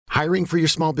Hiring for your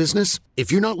small business?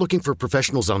 If you're not looking for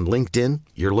professionals on LinkedIn,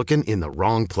 you're looking in the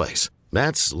wrong place.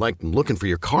 That's like looking for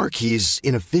your car keys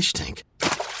in a fish tank.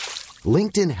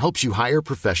 LinkedIn helps you hire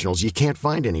professionals you can't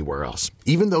find anywhere else,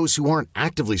 even those who aren't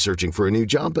actively searching for a new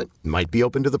job but might be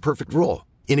open to the perfect role.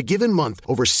 In a given month,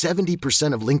 over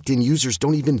 70% of LinkedIn users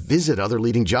don't even visit other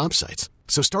leading job sites.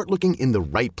 So start looking in the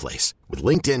right place. With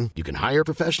LinkedIn, you can hire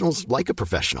professionals like a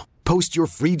professional. Post your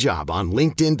free job on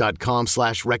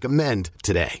linkedin.com/recommend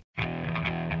today.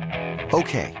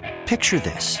 Okay, picture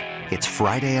this. It's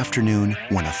Friday afternoon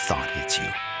when a thought hits you.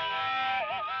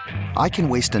 I can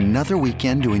waste another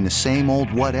weekend doing the same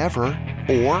old whatever,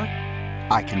 or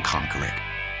I can conquer it.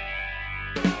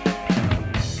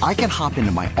 I can hop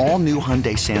into my all-new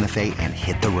Hyundai Santa Fe and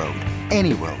hit the road.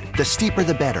 Any road. The steeper,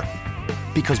 the better.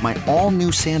 Because my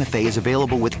all-new Santa Fe is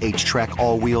available with H-Track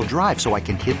all-wheel drive, so I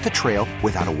can hit the trail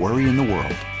without a worry in the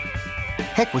world.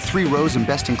 Heck, with 3 rows and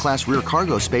best-in-class rear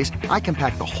cargo space, I can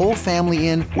pack the whole family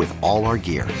in with all our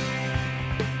gear.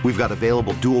 We've got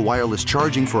available dual wireless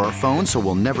charging for our phones, so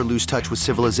we'll never lose touch with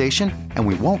civilization, and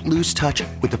we won't lose touch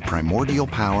with the primordial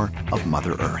power of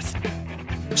Mother Earth.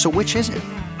 So which is it?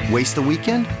 Waste the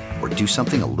weekend or do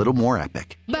something a little more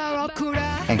epic?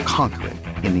 And conquer it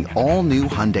in the all-new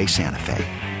Hyundai Santa Fe.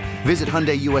 Visit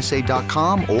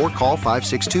HyundaiUSA.com or call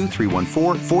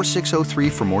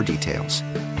 562-314-4603 for more details.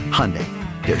 Hyundai,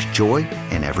 there's joy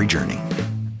in every journey.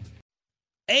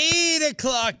 8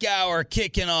 o'clock hour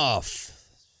kicking off.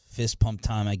 Fist pump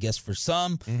time, I guess, for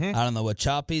some. I don't know what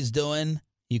Choppy's doing.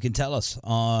 You can tell us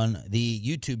on the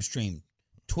YouTube stream,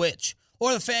 Twitch,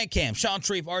 or the fan cam. Sean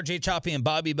Sharif, RJ Choppy, and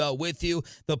Bobby Bell with you.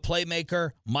 The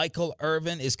playmaker, Michael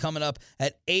Irvin, is coming up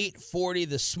at 8:40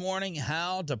 this morning.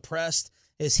 How depressed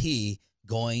is he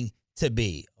going to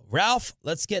be? Ralph,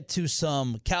 let's get to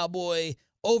some Cowboy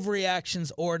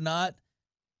overreactions or not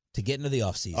to get into the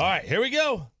offseason. All right, here we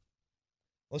go.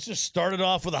 Let's just start it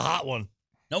off with a hot one.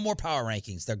 No more power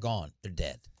rankings. They're gone. They're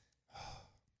dead.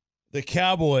 The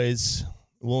Cowboys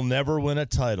will never win a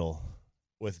title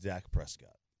with Dak Prescott.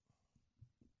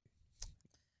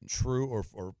 True or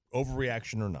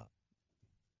overreaction or not?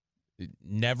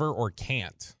 Never or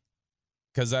can't.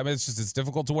 Because I mean, it's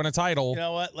difficult to win a title. You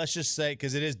know what? Let's just say,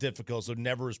 because it is difficult, so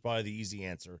never is probably the easy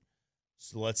answer.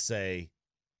 So let's say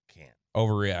can't.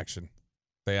 Overreaction.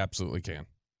 They absolutely can.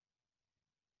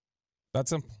 That's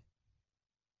simple.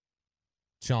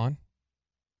 Sean,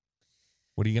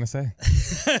 what are you going to say?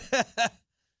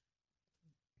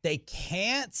 They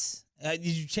can't? Did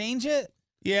you change it?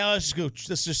 Yeah, let's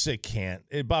just say can't.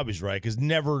 Bobby's right, because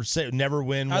never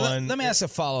win one. Let me ask a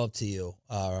follow-up to you,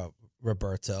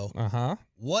 Roberto. Uh-huh.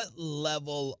 What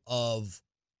level of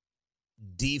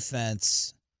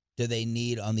defense do they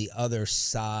need on the other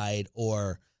side,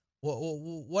 or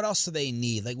what else do they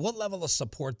need? Like, what level of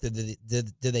support do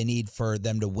they need for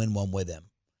them to win one with him?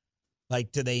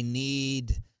 Like, do they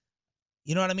need,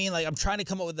 you know what I mean? Like, I'm trying to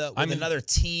come up with another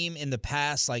team in the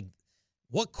past. Like,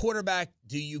 what quarterback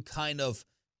do you kind of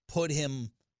put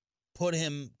him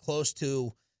close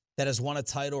to that has won a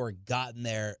title or gotten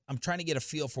there? I'm trying to get a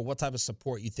feel for what type of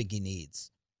support you think he needs.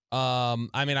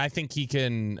 I mean, I think he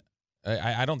can.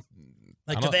 I don't.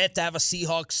 Like, do they have to have a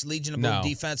Seahawks Legion of Boom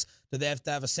defense? Do they have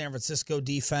to have a San Francisco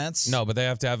defense? No, but they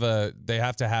have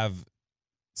to have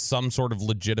some sort of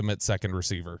legitimate second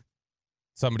receiver.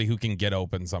 Somebody who can get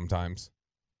open sometimes.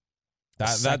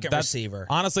 Second receiver.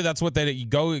 Honestly, that's what they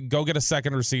go get a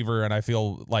second receiver, and I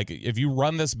feel like if you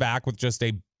run this back with just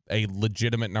a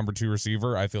legitimate number 2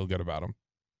 receiver, I feel good about him.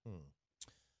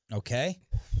 Okay.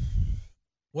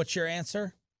 What's your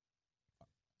answer?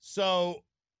 So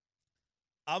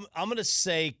I'm gonna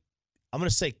say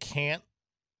can't.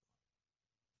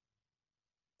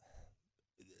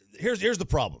 Here's the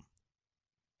problem.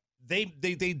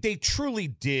 They truly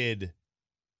did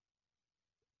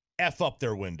F up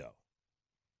their window.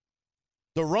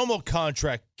 The Romo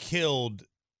contract killed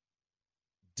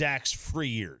Dak's free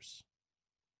years,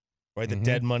 right? The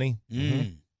dead money.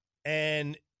 Mm.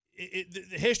 And the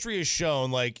history has shown,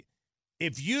 like,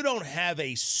 if you don't have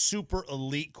a super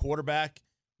elite quarterback,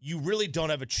 you really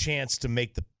don't have a chance to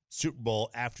make the Super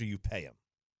Bowl after you pay him.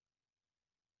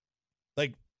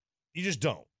 Like, you just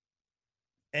don't.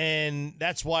 And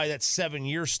that's why that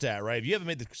 7-year stat, right? If you haven't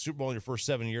made the Super Bowl in your first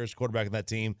 7 years, quarterback in that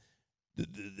team,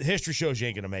 the history shows you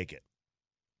ain't going to make it.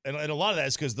 And a lot of that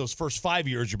is because those first 5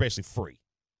 years, you're basically free.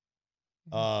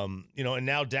 And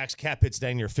now Dak's cap hits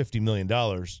down near $50 million.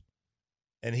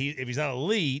 And if he's not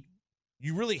elite,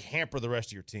 you really hamper the rest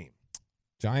of your team.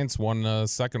 Giants won the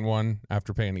second one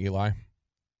after paying Eli,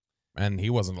 and he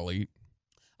wasn't elite.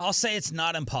 I'll say it's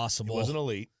not impossible. He wasn't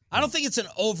elite. I don't think it's an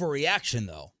overreaction,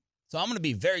 though. So I'm going to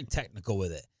be very technical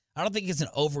with it. I don't think it's an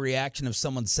overreaction if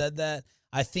someone said that.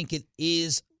 I think it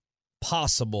is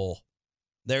possible.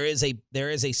 There is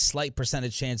a slight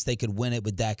percentage chance they could win it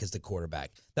with Dak as the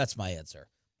quarterback. That's my answer.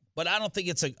 But I don't think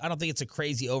it's a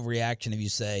crazy overreaction if you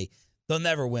say they'll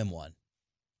never win one.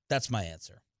 That's my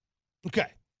answer. Okay.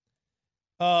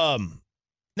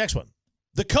 Next one.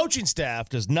 The coaching staff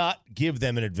does not give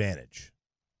them an advantage.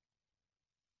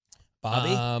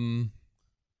 Bobby?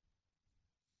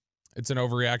 It's an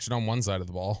overreaction on one side of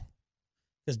the ball.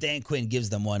 Because Dan Quinn gives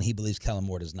them one, he believes Kellen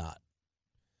Moore does not.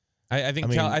 I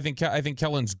think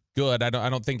Kellen's good. I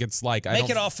don't think it's like make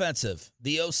it offensive.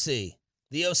 The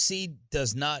OC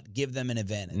does not give them an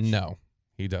advantage. No,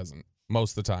 he doesn't.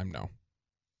 Most of the time, no.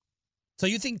 So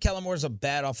you think Kellen Moore's a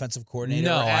bad offensive coordinator?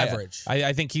 No, or average.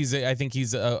 I think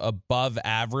he's above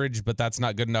average, but that's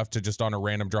not good enough to just on a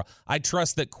random draw. I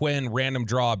trust that Quinn, random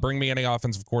draw, bring me any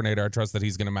offensive coordinator. I trust that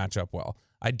he's going to match up well.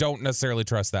 I don't necessarily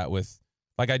trust that with,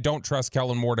 I don't trust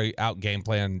Kellen Moore to out game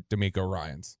plan DeMeco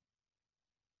Ryans.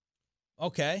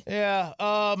 Okay. Yeah.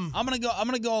 I'm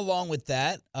gonna go along with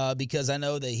that because I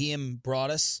know that he and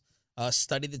Broadus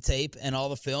studied the tape and all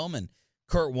the film, and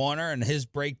Kurt Warner and his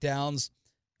breakdowns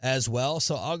as well.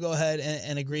 So I'll go ahead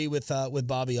and agree with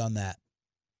Bobby on that.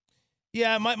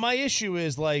 Yeah, my issue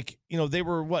is they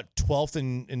were 12th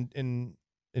in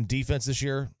defense this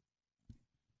year.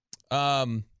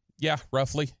 Yeah,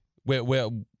 roughly.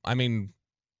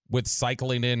 With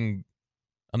cycling in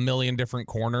a million different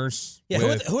corners. Yeah,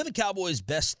 who are the Cowboys'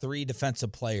 best three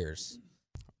defensive players?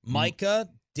 Micah,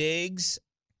 Diggs,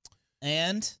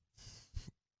 and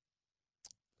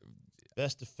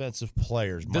best defensive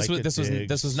players. This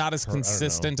was not as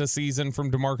consistent a season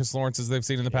from DeMarcus Lawrence as they've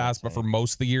seen in the past, but for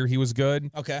most of the year he was good.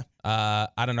 Okay. I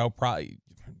don't know. Probably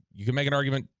you can make an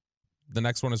argument. The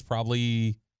next one is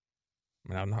probably.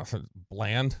 I'm not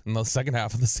bland in the second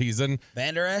half of the season.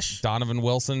 Vander Esch? Donovan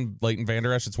Wilson, Leighton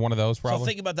Vander Esch. It's one of those probably. So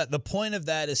think about that. The point of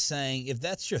that is saying if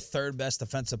that's your third best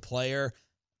defensive player,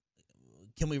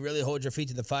 can we really hold your feet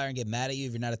to the fire and get mad at you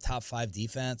if you're not a top 5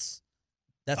 defense?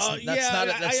 That's not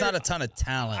a ton of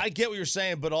talent. I get what you're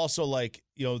saying, but also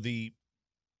the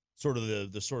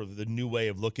new way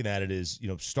of looking at it is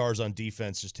stars on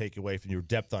defense just take away from your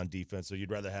depth on defense. So you'd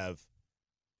rather have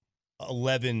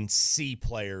 11 C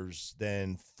players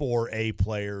than 4 A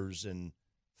players and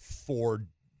 4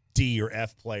 D or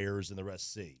F players and the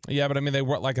rest C. Yeah, but they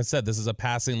were, like I said, this is a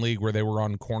passing league where they were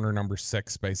on corner number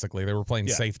 6, basically. They were playing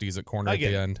safeties at corner at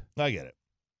the end. I get it.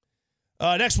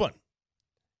 Next one.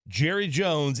 Jerry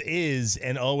Jones is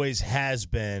and always has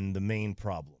been the main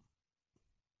problem.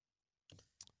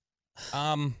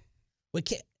 We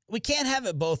can't have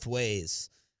it both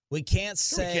ways. We can't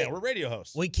say we can't. We're radio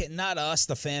hosts. We can't, not us,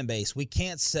 the fan base. We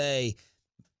can't say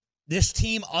this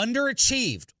team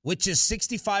underachieved, which is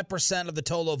 65% of the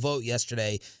total vote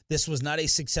yesterday. This was not a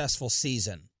successful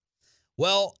season.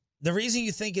 Well, the reason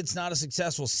you think it's not a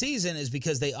successful season is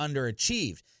because they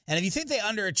underachieved. And if you think they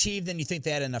underachieved, then you think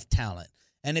they had enough talent.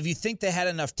 And if you think they had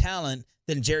enough talent,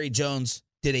 then Jerry Jones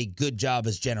did a good job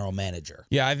as general manager.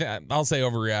 Yeah, I'll say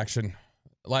overreaction.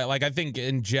 I think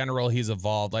in general he's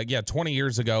evolved. 20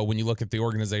 years ago when you look at the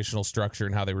organizational structure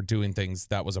and how they were doing things,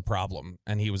 that was a problem,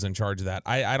 and he was in charge of that.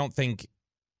 I don't think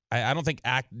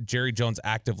Jerry Jones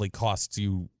actively costs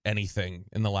you anything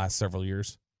in the last several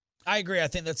years. I agree. I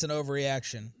think that's an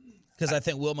overreaction because I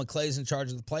think Will McClay's in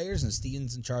charge of the players and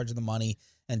Steven's in charge of the money,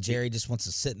 and Jerry just wants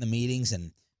to sit in the meetings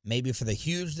and maybe for the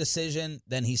huge decision,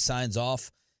 then he signs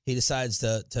off. He decides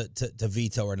to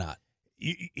veto or not.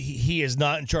 He is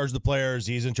not in charge of the players.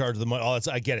 He's in charge of the money.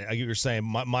 I get it. I get what you're saying.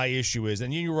 My issue is,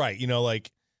 and you're right,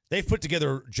 they've put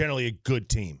together generally a good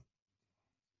team.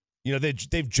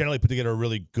 They've generally put together a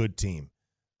really good team.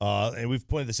 And we've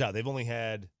pointed this out. They've only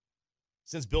had,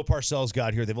 since Bill Parcells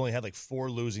got here, they've only had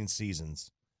 4 losing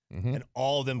seasons. Mm-hmm. And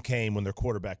all of them came when their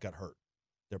quarterback got hurt.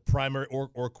 Their primary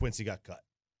or Quincy got cut.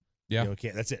 Yeah.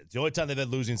 That's it. It's the only time they've had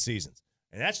losing seasons.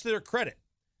 And that's to their credit.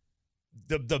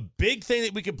 The big thing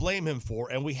that we could blame him for,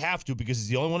 and we have to because he's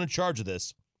the only one in charge of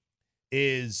this,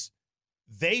 is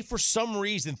they, for some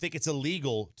reason, think it's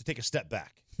illegal to take a step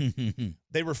back.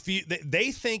 They refuse.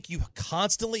 They think you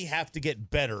constantly have to get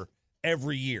better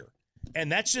every year,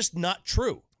 and that's just not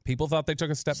true. People thought they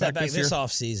took a step back this year. This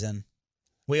offseason.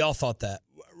 We all thought that.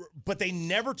 But they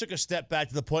never took a step back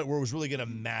to the point where it was really going to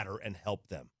matter and help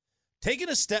them. Taking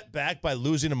a step back by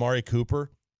losing Amari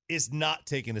Cooper is not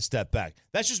taking a step back.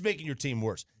 That's just making your team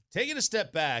worse. Taking a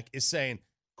step back is saying,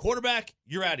 quarterback,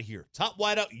 you're out of here. Top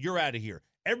wideout, you're out of here.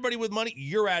 Everybody with money,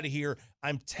 you're out of here.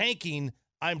 I'm tanking.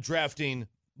 I'm drafting.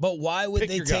 But why would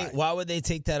they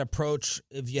take that approach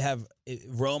if you have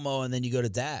Romo and then you go to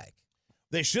Dak?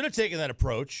 They should have taken that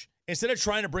approach instead of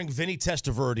trying to bring Vinny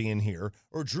Testaverde in here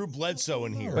or Drew Bledsoe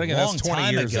in here. But again, Long that's 20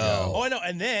 time years ago. Oh, I know.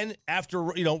 And then after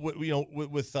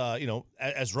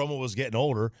as Romo was getting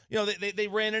older, they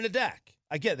ran into Dak.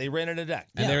 I get it, they ran into Dak.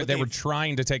 And they were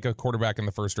trying to take a quarterback in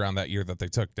the first round that year that they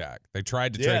took Dak. They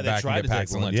tried to trade back and get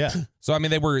Paxton Lynch. Yeah. So I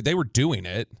mean, they were doing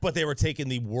it, but they were taking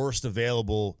the worst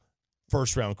available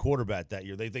first round quarterback that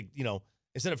year. They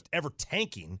instead of ever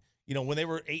tanking, when they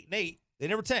were 8-8, they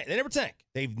never tank.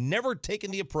 They've never taken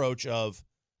the approach of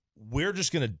we're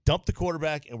just going to dump the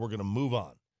quarterback and we're going to move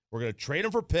on. We're going to trade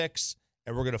him for picks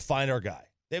and we're going to find our guy.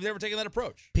 They've never taken that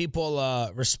approach.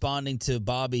 People responding to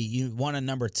Bobby, you won a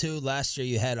number 2. Last year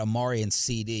you had Amari and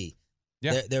CD.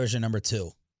 Yeah. There was your number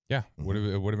 2. Yeah, it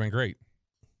would have been great.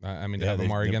 To have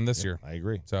Amari again this year. I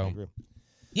agree. So. I agree.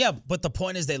 Yeah, but the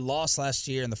point is they lost last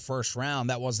year in the first round.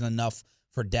 That wasn't enough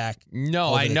for Dak. No,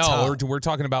 over I the know. top. We're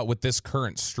talking about with this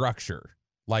current structure.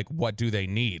 Like, what do they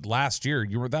need? Last year,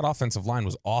 that offensive line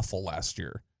was awful last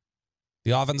year.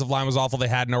 The offensive line was awful. They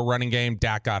had no running game.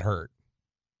 Dak got hurt.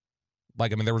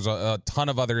 There was a ton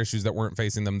of other issues that weren't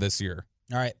facing them this year.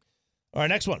 All right,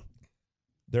 next one.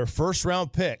 Their first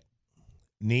round pick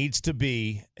needs to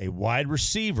be a wide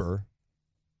receiver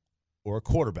or a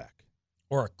quarterback.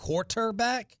 or a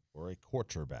quarterback.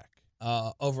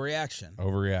 Overreaction.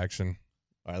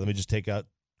 All right, let me just take out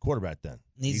quarterback then.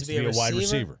 Needs to be a wide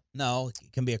receiver. No, it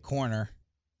can be a corner.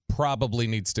 Probably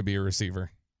needs to be a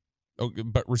receiver. Oh,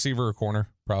 but receiver or corner,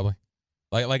 probably.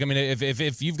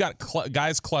 If you've got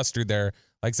guys clustered there,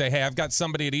 say, hey, I've got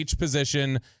somebody at each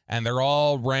position and they're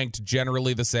all ranked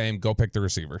generally the same, go pick the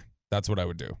receiver. That's what I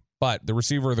would do. But the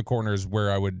receiver or the corner is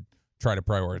where I would try to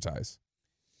prioritize.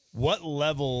 What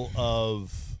level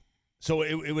of – so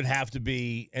it would have to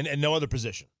be – and no other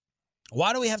position.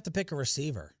 Why do we have to pick a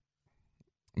receiver?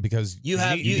 Because you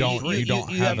don't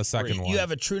have a second one. You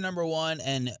have a true number 1,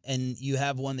 and you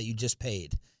have one that you just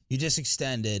paid. You just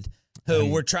extended,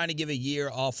 who we're trying to give a year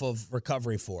off of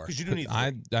recovery for. Because you do need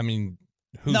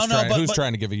who's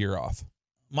trying to give a year off?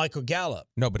 Michael Gallup.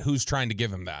 No, but who's trying to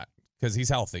give him that? Because he's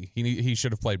healthy. He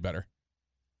should have played better.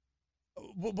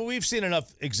 But we've seen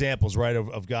enough examples, right,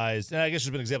 of guys, and I guess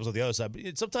there's been examples on the other side, but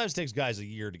it sometimes takes guys a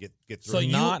year to get through. So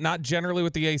not generally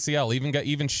with the ACL.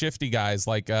 Even shifty guys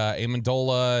like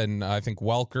Amendola and I think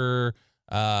Welker.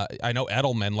 I know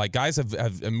Edelman. Guys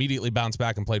have immediately bounced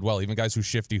back and played well. Even guys who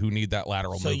shifty who need that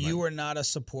lateral movement. So you were not a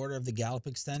supporter of the Gallup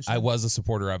extension? I was a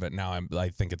supporter of it. Now I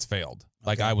think it's failed.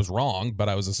 Okay. I was wrong, but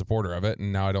I was a supporter of it,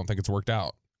 and now I don't think it's worked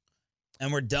out.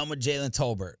 And we're done with Jalen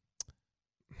Tolbert.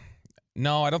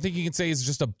 No, I don't think you can say he's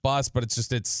just a bust, but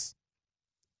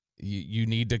you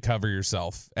need to cover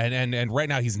yourself. And right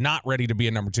now he's not ready to be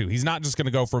a number 2. He's not just going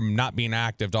to go from not being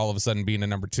active to all of a sudden being a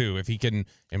number 2. If he can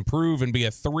improve and be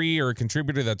a 3 or a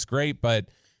contributor, that's great. But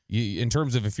in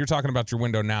terms of if you're talking about your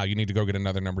window now, you need to go get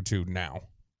another number 2 now.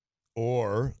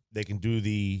 Or they can do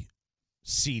the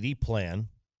CD plan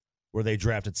where they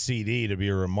drafted CD to be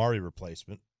a Amari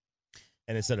replacement.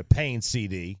 And instead of paying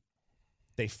CD,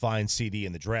 they find CD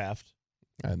in the draft.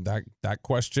 And that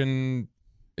question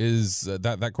is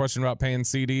that question about paying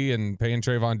CD and paying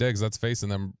Trayvon Diggs, that's facing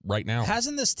them right now.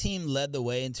 Hasn't this team led the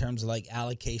way in terms of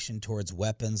allocation towards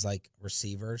weapons like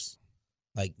receivers,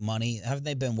 like money? Haven't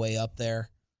they been way up there?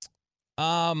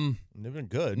 They've been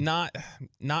good. Not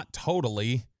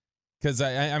totally, because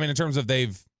I mean in terms of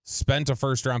they've spent a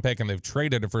first round pick and they've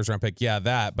traded a first round pick,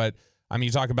 but I mean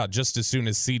you talk about just as soon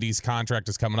as CD's contract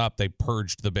is coming up, they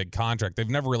purged the big contract. They've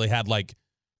never really had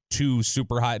 2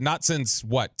 super high, not since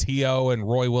T.O. and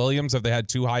Roy Williams have they had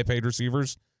 2 high paid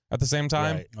receivers at the same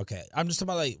time. Right. Okay, I'm just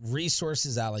talking about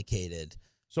resources allocated.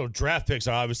 So draft picks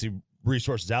are obviously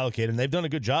resources allocated, and they've done a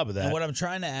good job of that. And what I'm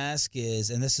trying to ask is,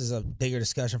 and this is a bigger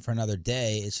discussion for another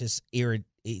day, it's just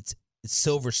it's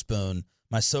Silver Spoon,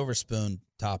 my Silver Spoon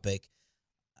topic.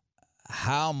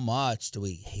 How much do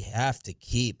we have to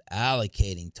keep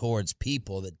allocating towards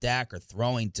people that Dak are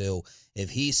throwing to if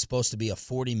he's supposed to be a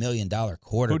 $40 million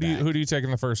quarterback? Who do you take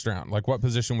in the first round? What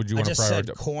position would you want to prioritize? I just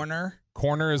said corner.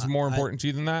 Corner is more important to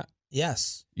you than that?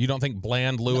 Yes. You don't think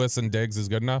Bland, Lewis, and Diggs is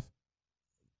good enough?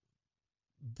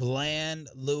 Bland,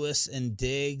 Lewis, and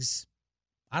Diggs.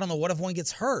 I don't know. What if one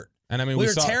gets hurt? And I mean, we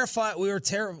were terrified.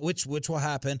 Which will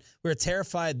happen. We were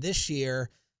terrified this year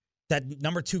that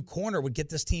number 2 corner would get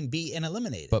this team beat and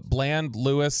eliminated. But Bland,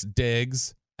 Lewis,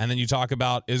 Diggs, and then you talk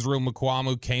about Israel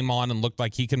Mukuamu came on and looked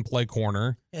like he can play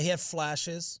corner. Yeah, he had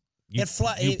flashes. You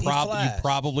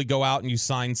probably go out and you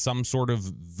sign some sort of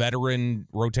veteran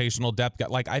rotational depth guy.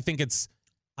 I think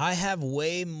I have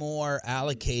way more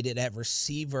allocated at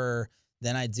receiver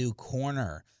than I do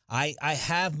corner. I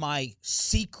have my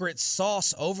secret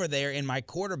sauce over there in my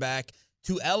quarterback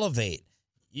to elevate.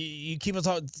 you keep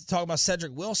talking about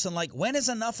Cedric Wilson. Like, when is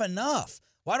enough enough?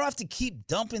 Why do I have to keep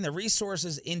dumping the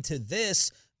resources into this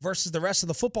versus the rest of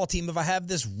the football team if I have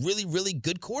this really, really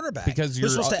good quarterback? Because you're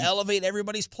supposed to elevate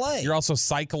everybody's play. You're also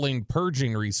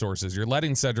purging resources. You're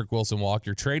letting Cedric Wilson walk.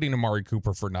 You're trading Amari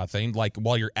Cooper for nothing. Like,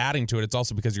 while you're adding to it, it's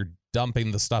also because you're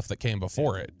dumping the stuff that came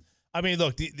before it. I mean,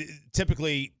 look,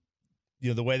 typically,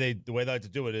 the way they like to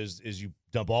do it is you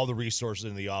dump all the resources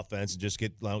in the offense and just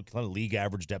get kind of league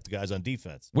average depth guys on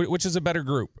defense. Which is a better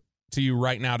group to you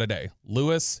right now today?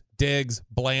 Lewis, Diggs,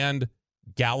 Bland,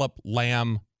 Gallup,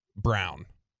 Lamb, Brown.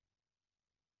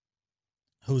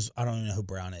 I don't even know who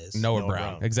Brown is. Noah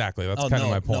Brown. Exactly. That's kind of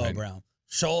my point. Noah Brown.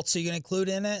 Schultz, are you going to include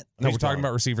in it? No, we're talking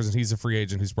about receivers, and he's a free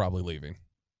agent who's probably leaving.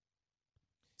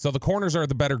 So the corners are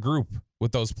the better group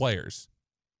with those players.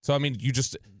 So, I mean,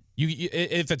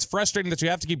 if it's frustrating that you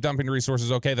have to keep dumping resources,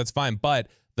 okay, that's fine. But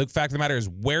the fact of the matter is,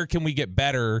 where can we get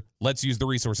better? Let's use the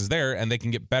resources there, and they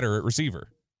can get better at receiver.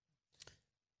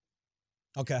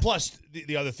 Okay. Plus,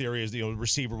 the other theory is,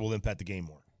 receiver will impact the game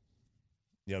more.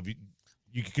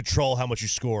 You can control how much you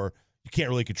score. You can't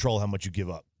really control how much you give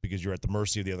up because you're at the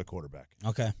mercy of the other quarterback.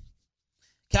 Okay.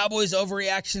 Cowboys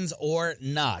overreactions or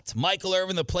not? Michael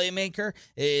Irvin, the playmaker,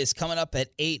 is coming up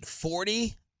at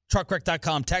 8:40.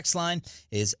 Truckwreck.com text line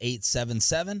is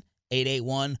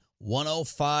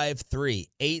 877-881-1053.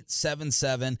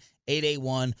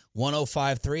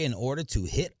 877-881-1053 in order to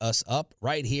hit us up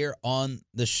right here on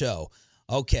the show.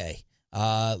 Okay.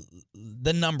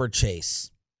 The number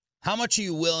chase. How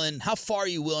far are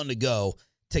you willing to go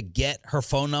to get her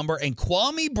phone number? And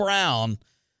Kwame Brown,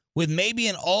 with maybe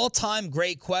an all-time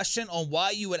great question on why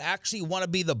you would actually want to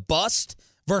be the bust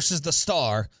versus the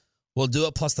star, we'll do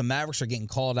it. Plus, the Mavericks are getting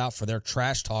called out for their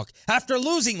trash talk after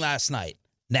losing last night.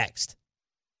 Next.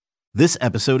 This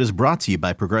episode is brought to you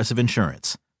by Progressive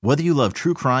Insurance. Whether you love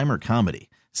true crime or comedy,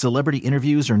 celebrity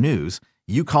interviews or news,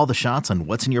 you call the shots on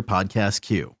what's in your podcast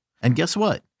queue. And guess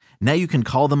what? Now you can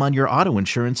call them on your auto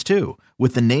insurance too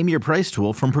with the Name Your Price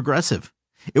tool from Progressive.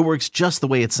 It works just the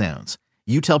way it sounds.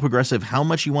 You tell Progressive how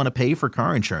much you want to pay for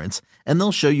car insurance, and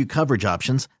they'll show you coverage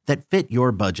options that fit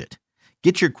your budget.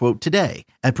 Get your quote today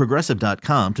at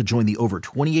Progressive.com to join the over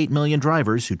 28 million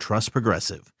drivers who trust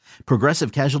Progressive.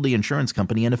 Progressive Casualty Insurance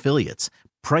Company and Affiliates.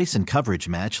 Price and coverage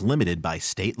match limited by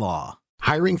state law.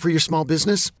 Hiring for your small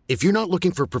business? If you're not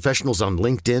looking for professionals on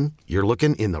LinkedIn, you're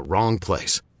looking in the wrong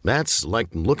place. That's like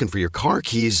looking for your car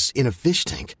keys in a fish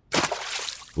tank.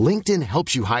 LinkedIn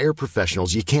helps you hire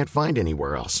professionals you can't find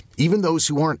anywhere else, even those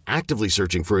who aren't actively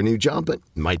searching for a new job but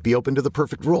might be open to the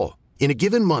perfect role. In a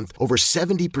given month, over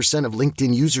 70% of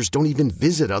LinkedIn users don't even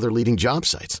visit other leading job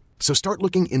sites. So start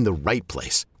looking in the right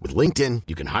place. With LinkedIn,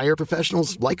 you can hire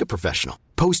professionals like a professional.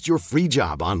 Post your free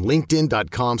job on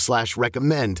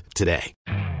linkedin.com/recommend today.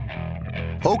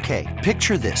 Okay,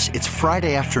 picture this. It's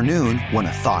Friday afternoon when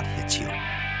a thought hits you.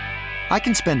 I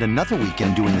can spend another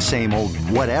weekend doing the same old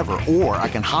whatever, or I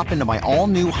can hop into my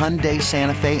all-new Hyundai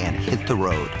Santa Fe and hit the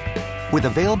road. With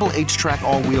available H-Track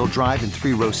all-wheel drive and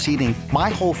 3-row seating, my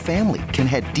whole family can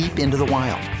head deep into the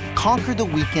wild. Conquer the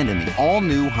weekend in the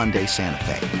all-new Hyundai Santa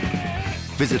Fe.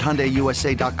 Visit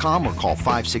HyundaiUSA.com or call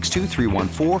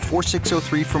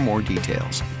 562-314-4603 for more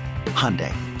details.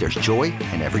 Hyundai, there's joy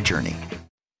in every journey.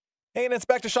 Hey, and it's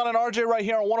back to Sean and RJ right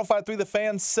here on 105.3 The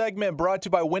Fan segment, brought to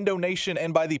you by Window Nation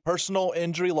and by the personal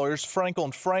injury lawyers Frankel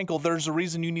 & Frankel. There's a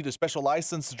reason you need a special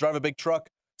license to drive a big truck.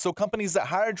 So companies that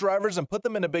hire drivers and put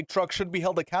them in a big truck should be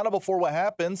held accountable for what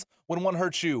happens when one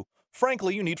hurts you.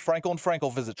 Frankly, you need Frankel &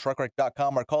 Frankel. Visit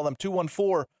truckwreck.com or call them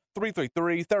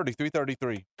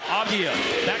 214-333-3333. Agia,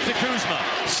 back to Kuzma.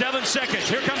 7 seconds.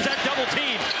 Here comes that double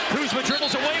team. Kuzma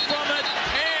dribbles away from it,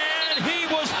 and he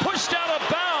was pushed out of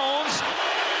bounds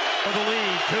for the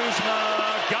lead.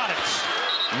 Kuzma got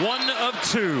it. 1 of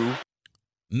 2.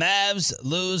 Mavs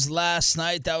lose last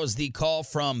night. That was the call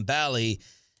from Bally.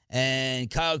 And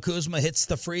Kyle Kuzma hits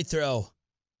the free throw.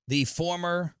 The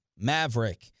former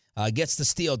Maverick gets the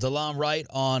steal. DeLon Wright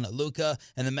on Luka,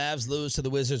 and the Mavs lose to the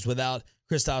Wizards without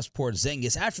Kristaps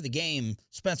Porzingis. After the game,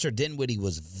 Spencer Dinwiddie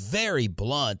was very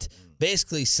blunt,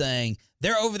 basically saying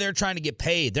they're over there trying to get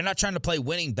paid. They're not trying to play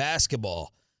winning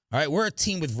basketball. All right, we're a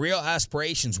team with real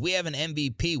aspirations. We have an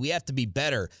MVP. We have to be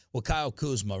better. Well, Kyle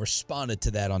Kuzma responded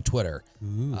to that on Twitter,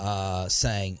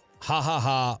 saying, ha, ha,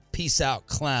 ha, peace out,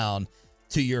 clown,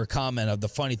 to your comment of the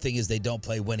funny thing is they don't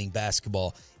play winning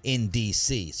basketball in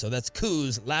D.C. So that's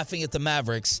Kuz laughing at the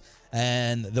Mavericks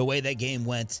and the way that game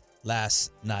went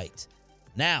last night.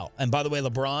 Now, and by the way,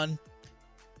 LeBron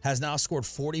has now scored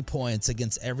 40 points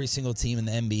against every single team in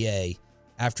the NBA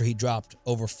after he dropped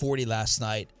over 40 last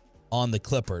night on the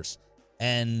Clippers.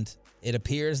 And it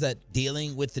appears that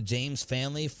dealing with the James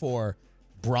family for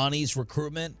Bronny's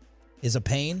recruitment is a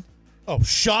pain. Oh,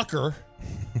 shocker.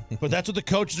 But that's what the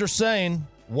coaches are saying.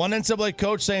 One NCAA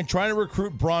coach saying trying to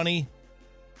recruit Bronny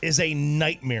is a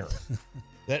nightmare.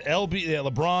 that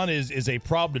LeBron is a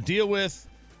problem to deal with.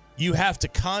 You have to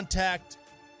contact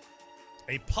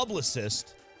a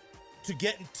publicist to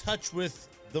get in touch with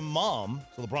the mom,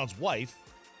 so LeBron's wife,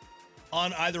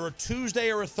 on either a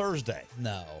Tuesday or a Thursday.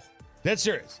 No. Dead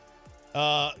serious.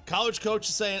 College coach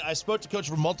is saying, I spoke to coaches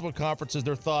from multiple conferences.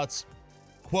 Their thoughts,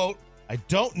 quote, I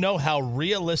don't know how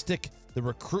realistic the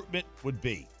recruitment would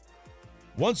be.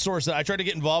 One source said, I tried to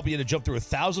get involved, but you had to jump through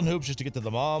 1,000 hoops just to get to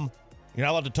the mom. You're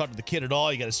not allowed to talk to the kid at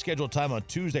all. You got to schedule time on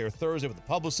Tuesday or Thursday with the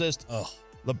publicist. Ugh.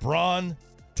 LeBron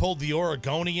told the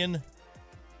Oregonian,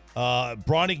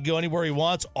 Bronny can go anywhere he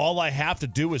wants. All I have to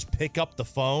do is pick up the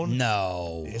phone.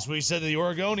 No. That's what he said to the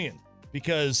Oregonian.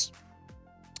 Because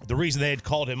the reason they had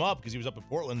called him up, because he was up in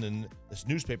Portland and this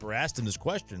newspaper asked him this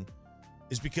question,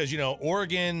 is because,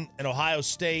 Oregon and Ohio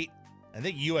State, I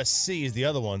think USC is the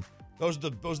other one. Those are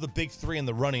the big three in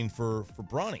the running for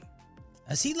Bronny.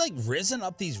 Has he risen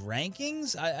up these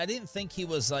rankings? I didn't think he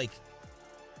was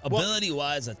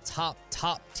ability-wise a top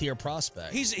tier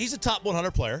prospect. He's a top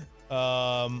 100 player.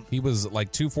 He was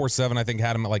 247. I think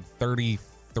had him at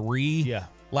 33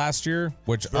 last year,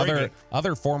 which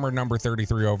other former number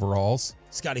 33 overalls.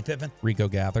 Scottie Pippen. Rico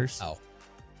Gathers. Oh.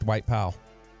 Dwight Powell.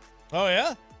 Oh,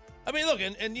 yeah? I mean, look,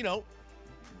 and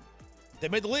they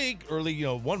made the league early.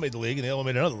 One made the league and the other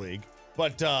made another league.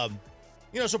 But, so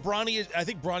Bronny I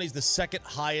think Bronny's the second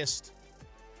highest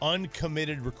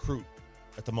uncommitted recruit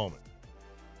at the moment.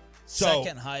 So,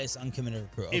 second highest uncommitted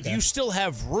recruit. Okay. If you still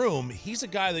have room, he's a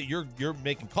guy that you're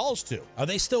making calls to. Are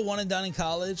they still one and done in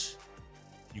college?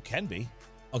 You can be.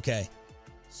 Okay.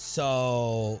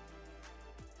 So,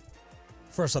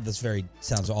 first off, this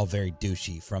sounds all very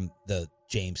douchey from the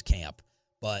James camp.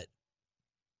 But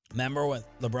remember what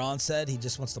LeBron said? He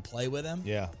just wants to play with him?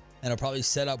 Yeah. And he'll probably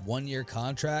set up 1-year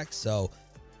contracts. So,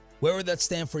 where would that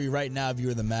stand for you right now if you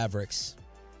were the Mavericks?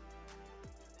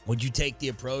 Would you take the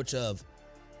approach of,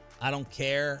 I don't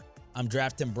care, I'm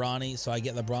drafting Bronny, so I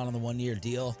get LeBron on the 1-year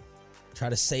deal, try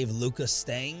to save Luka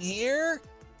staying here?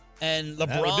 And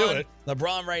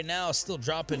LeBron right now is still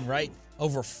dropping right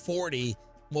over 40.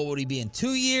 What would he be in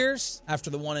 2 years after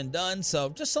the one and done? So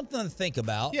just something to think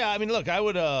about. Yeah, I mean, look, I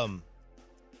would,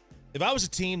 if I was a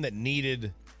team that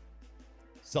needed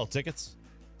sell tickets,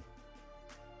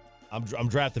 I'm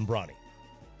drafting Bronny,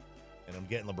 and I'm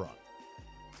getting LeBron.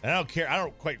 And I don't care. I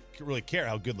don't quite really care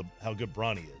how good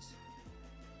Bronny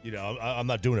is. I'm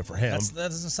not doing it for him. That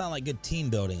doesn't sound like good team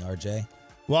building, RJ.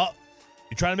 Well,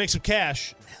 you're trying to make some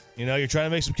cash. You're trying to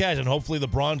make some cash, and hopefully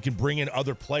LeBron can bring in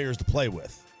other players to play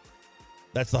with.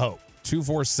 That's the hope.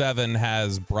 247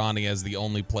 has Bronny as the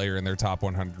only player in their top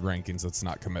 100 rankings that's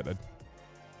not committed.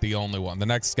 The only one. The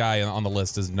next guy on the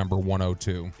list is number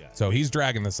 102. Yeah. So he's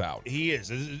dragging this out. He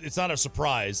is. It's not a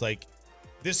surprise.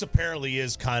 This apparently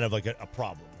is kind of a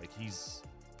problem. He's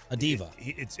a diva.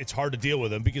 It's hard to deal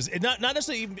with him because not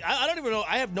necessarily. I don't even know.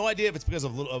 I have no idea if it's because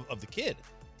of the kid.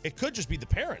 It could just be the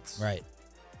parents. Right.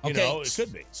 Okay. It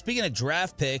could be. Speaking of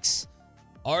draft picks,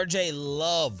 RJ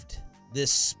loved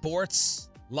this sports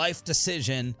life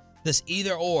decision, this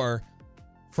either or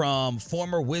from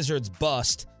former Wizards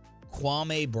bust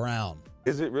Kwame Brown.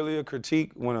 Is it really a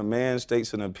critique when a man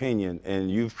states an opinion and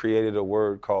you've created a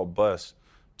word called bust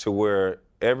to where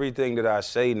everything that I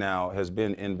say now has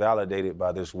been invalidated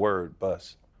by this word,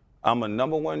 bust? I'm a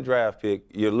number 1 draft pick.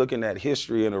 You're looking at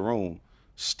history in a room.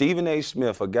 Stephen A.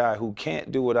 Smith, a guy who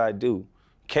can't do what I do,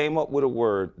 came up with a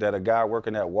word that a guy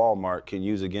working at Walmart can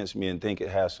use against me and think it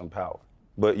has some power.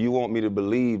 But you want me to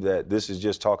believe that this is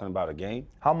just talking about a game?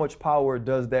 How much power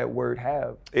does that word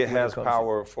have? It has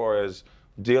power as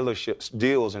dealerships,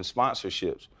 deals and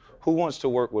sponsorships. Who wants to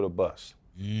work with a bust?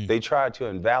 They tried to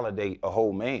invalidate a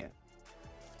whole man.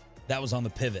 That was on the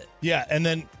pivot. Yeah, and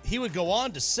then he would go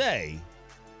on to say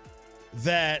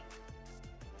that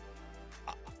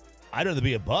I'd rather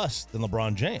be a bust than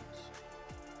LeBron James.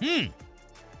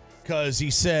 Because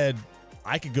he said,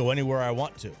 I could go anywhere I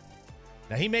want to.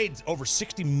 Now, he made over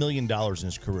 $60 million in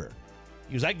his career.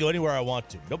 He goes, I can go anywhere I want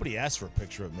to. Nobody asks for a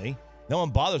picture of me. No one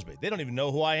bothers me. They don't even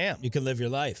know who I am. You can live your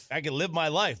life. I can live my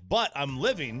life, but I'm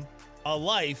living a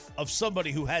life of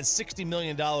somebody who has $60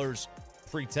 million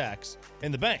pre-tax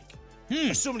in the bank,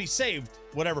 assuming he saved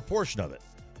whatever portion of it.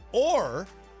 Or,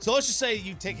 so let's just say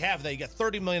you take half of that, you got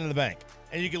 $30 million in the bank,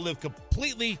 and you can live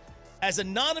completely as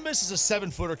anonymous as a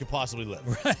 7-footer could possibly live.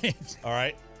 Right. All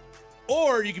right?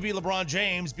 Or you could be LeBron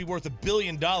James, be worth $1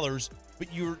 billion,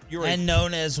 but you're and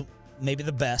known as maybe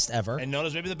the best ever. And known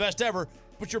as maybe the best ever,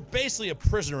 but you're basically a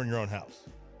prisoner in your own house.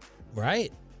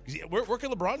 Right. Where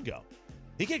can LeBron go?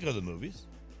 He can't go to the movies.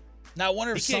 Now, I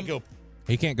wonder if He can't go.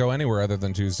 He can't go anywhere other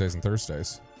than Tuesdays and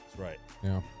Thursdays. That's right.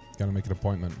 Yeah, got to make an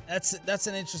appointment. That's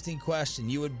an interesting question.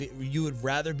 You would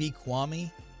rather be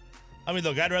Kwame? I mean,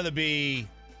 look, I'd rather be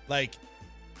like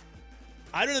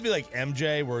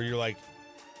MJ, where you're like,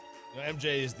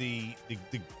 MJ is the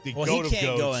Well, goat he can't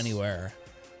of go goats. anywhere.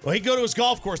 Well, he'd go to his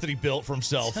golf course that he built for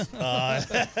himself.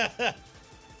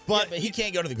 But He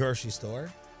can't go to the grocery store.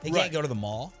 He Right. can't go to the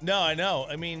mall. No, I know.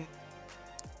 I mean,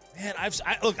 man,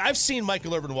 I've seen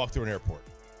Michael Irvin walk through an airport.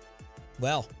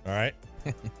 Well, All right.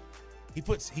 He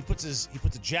puts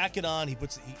a jacket on. He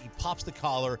pops the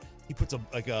collar. He puts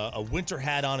a winter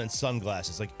hat on and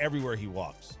sunglasses like everywhere he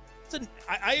walks.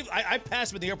 I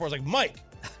passed him at the airport. I was like, Mike,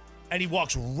 and he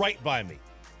walks right by me.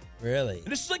 really? And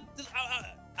this is like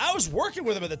I was working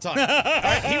with him at the time.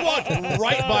 Right? He walked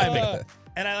right by me,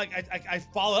 and I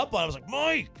followed up on it. I was like,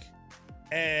 Mike,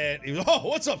 and he was, oh,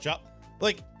 what's up, Chop?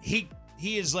 Like he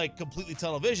is like completely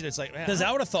tunnel vision. It's like, man, Because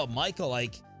I would have thought Michael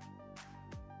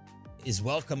is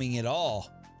welcoming it all,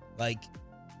 like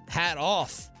hat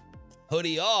off,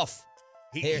 hoodie off.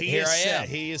 Here I am.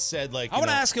 He has said like I want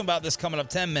to ask him about this coming up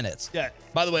 10 minutes. Yeah.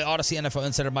 By the way, Odyssey NFL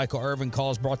Insider Michael Irvin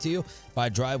calls brought to you by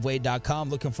Driveway.com.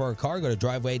 Looking for a car? Go to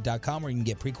Driveway.com where you can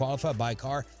get pre-qualified, buy a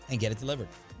car, and get it delivered.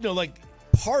 like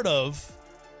part of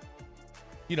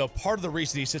the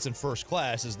reason he sits in first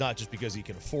class is not just because he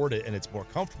can afford it and it's more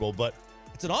comfortable, but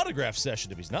it's an autograph session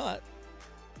if he's not.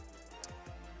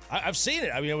 I've seen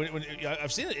it. I mean,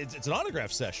 I've seen it. It's an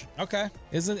autograph session. Okay.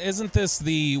 Isn't this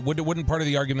wouldn't part of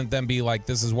the argument then be like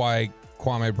this is why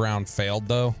Kwame Brown failed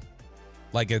though?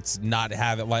 Like it's not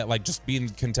having like just being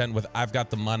content with I've got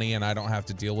the money and I don't have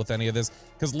to deal with any of this,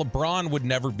 because LeBron would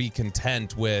never be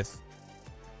content with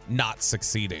not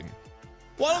succeeding.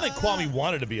 Well, I don't think Kwame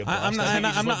wanted to be a bust.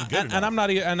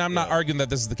 I'm not arguing that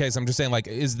this is the case. I'm just saying, like,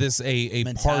 is this a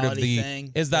part of Mentality the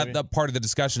thing, is that maybe? the part of the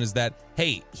discussion is that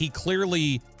hey, he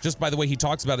clearly, just by the way he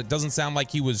talks about it, doesn't sound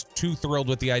like he was too thrilled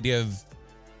with the idea of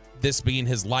this being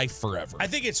his life forever. I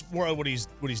think it's more of what he's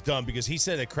done, because he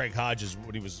said that Craig Hodges,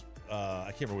 when he was I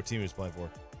can't remember what team he was playing for,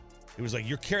 it was like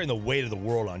you're carrying the weight of the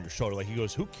world on your shoulder. Like he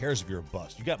goes, who cares if you're a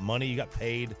bust? You got money, you got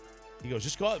paid. He goes,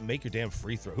 just go out and make your damn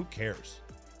free throw. Who cares?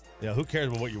 Who cares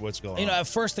about what's going on? At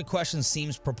first the question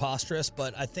seems preposterous,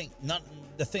 but I think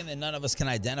the thing that none of us can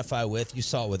identify with, you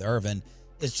saw it with Irvin,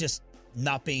 is just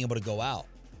not being able to go out.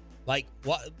 Like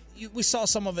we saw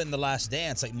some of it in The Last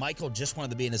Dance. Like Michael just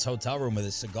wanted to be in his hotel room with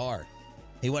his cigar.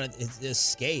 He wanted to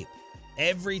escape.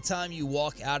 Every time you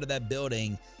walk out of that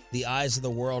building, the eyes of the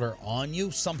world are on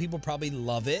you. Some people probably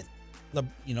love it,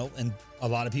 and a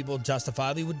lot of people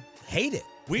justifiably would hate it.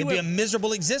 It'd be a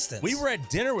miserable existence. We were at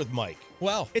dinner with Mike.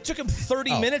 Well, it took him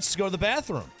 30 minutes to go to the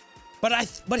bathroom. But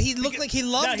he looked like he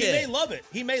loved it. He may love it.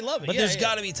 He may love it. But there's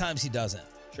got to be times he doesn't.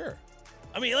 Sure.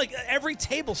 I mean, like every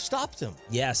table stopped him.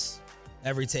 Yes,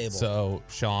 every table. So,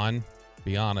 Sean,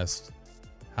 be honest.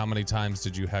 How many times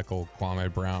did you heckle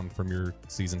Kwame Brown from your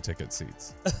season ticket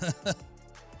seats?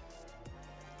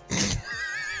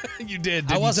 You did.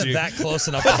 Didn't I wasn't you? that close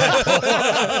enough to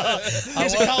heckle.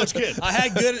 He's a college kid. I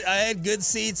had good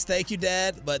seats. Thank you,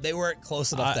 Dad. But they weren't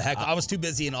close enough to heckle. I was too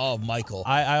busy in awe of Michael.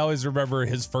 I always remember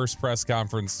his first press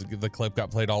conference. The clip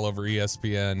got played all over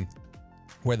ESPN,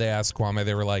 where they asked Kwame.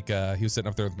 They were like, he was sitting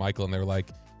up there with Michael, and they were like,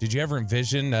 "Did you ever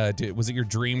envision? Was it your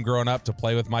dream growing up to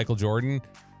play with Michael Jordan?"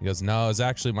 He goes, "No, it was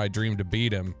actually my dream to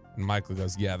beat him." And Michael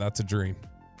goes, "Yeah, that's a dream."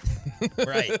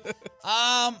 Right.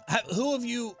 Who have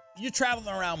you? You're traveling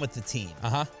around with the team.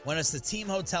 When it's the team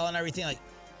hotel and everything, like,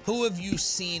 who have you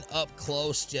seen up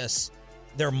close? Just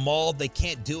they're mauled. They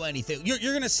can't do anything. You're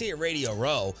going to see at Radio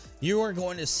Row. You are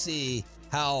going to see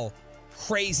how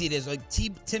crazy it is. Like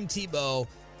Tim Tebow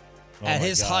at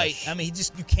his height. I mean,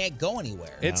 you can't go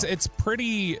anywhere. It's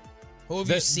pretty. Who have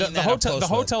you seen the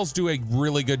hotels do a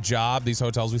really good job. These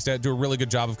hotels we stay at do a really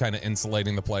good job of kind of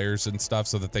insulating the players and stuff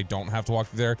so that they don't have to walk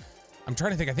through there. I'm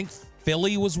trying to think. I think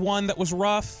Philly was one that was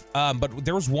rough, but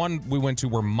there was one we went to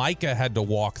where Micah had to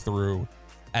walk through,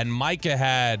 and Micah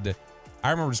had.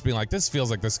 I remember just being like, "This feels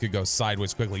like this could go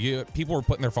sideways quickly." People were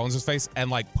putting their phones in his face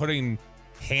and like putting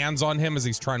hands on him as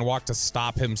he's trying to walk to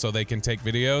stop him so they can take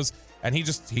videos. And he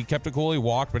kept it cool. He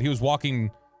walked, but he was walking.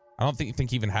 I don't think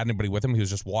he even had anybody with him. He was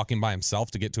just walking by himself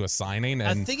to get to a signing,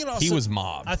 and he was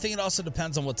mobbed. I think it also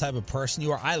depends on what type of person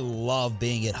you are. I love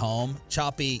being at home.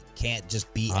 Choppy can't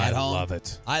just be at home. I love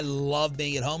it. I love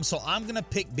being at home. So I'm going to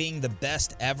pick being the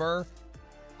best ever.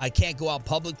 I can't go out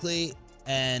publicly,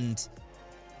 and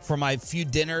for my few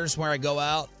dinners where I go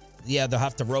out, yeah, they'll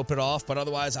have to rope it off, but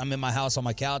otherwise I'm in my house on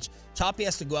my couch. Choppy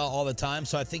has to go out all the time,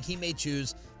 so I think he may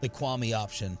choose the Kwame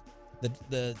option.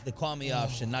 The Kwame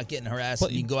option, not getting harassed,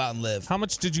 and you can go out and live. How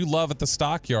much did you love at the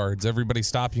stockyards? Everybody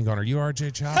stopping and going, "Are you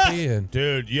RJ Choppy?" And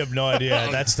Dude, you have no idea.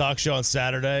 That stock show on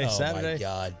Saturday. Oh, my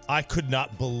God. I could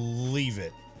not believe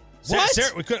it. What?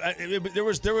 Sarah, we could. There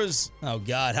was. Oh,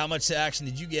 God. How much action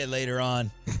did you get later on?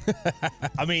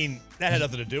 I mean, that had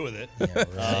nothing to do with it. Yeah,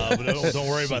 right. But don't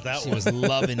worry about that She one. was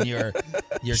loving your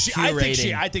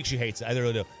curating. I think she hates it. I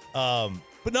really do.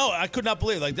 But no, I could not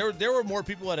believe it. Like there were more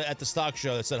people at the stock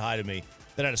show that said hi to me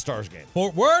than at a Stars game.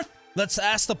 Fort Worth? Let's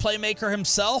ask the playmaker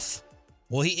himself.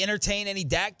 Will he entertain any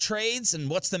Dak trades?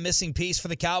 And what's the missing piece for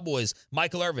the Cowboys?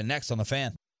 Michael Irvin next on The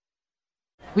Fan.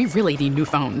 We really need new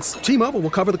phones. T-Mobile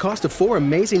will cover the cost of 4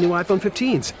 amazing new iPhone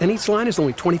 15s, and each line is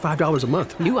only $25 a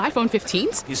month. New iPhone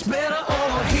 15s? It's better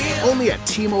over here. Only at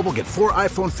T-Mobile, get 4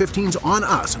 iPhone 15s on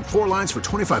us and 4 lines for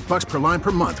 $25 per line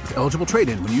per month with eligible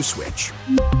trade-in when you switch.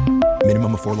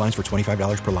 Minimum of 4 lines for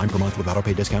 $25 per line per month with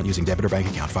autopay discount using debit or bank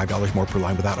account. $5 more per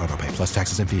line without autopay, plus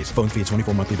taxes and fees. Phone fee at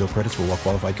 24 monthly bill credits for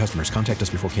well-qualified customers. Contact us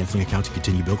before canceling account to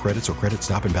continue bill credits or credit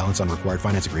stop and balance on required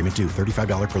finance agreement due.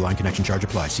 $35 per line connection charge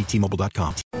applies. See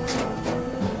T-Mobile.com.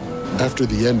 After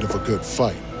the end of a good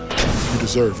fight, you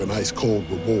deserve an ice-cold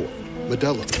reward.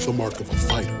 Modelo is the mark of a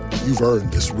fighter. You've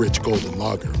earned this rich golden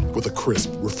lager with a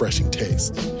crisp, refreshing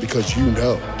taste. Because you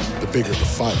know, the bigger the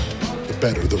fight, the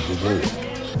better the reward.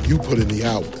 You put in the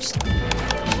hours,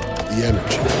 the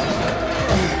energy,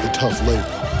 the tough labor.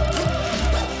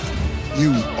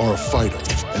 You are a fighter,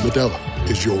 and Modelo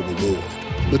is your reward.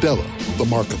 Modelo, the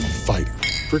mark of a fighter.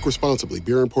 Drink responsibly.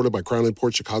 Beer imported by Crown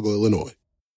Imports, Chicago, Illinois.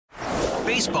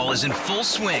 Baseball is in full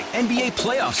swing. NBA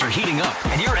playoffs are heating up,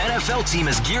 and your NFL team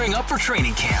is gearing up for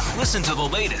training camp. Listen to the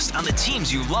latest on the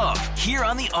teams you love here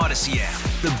on the Odyssey app.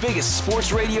 The biggest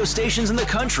sports radio stations in the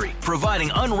country,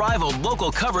 providing unrivaled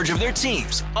local coverage of their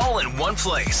teams, all in one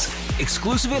place.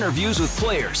 Exclusive interviews with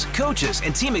players, coaches,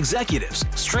 and team executives,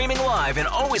 streaming live and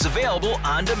always available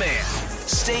on demand.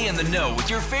 Stay in the know with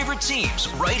your favorite teams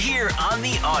right here on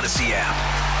the Odyssey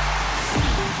app.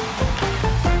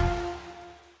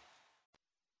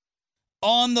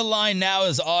 On the line now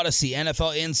is Odyssey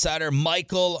NFL insider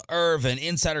Michael Irvin.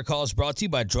 Insider Call is brought to you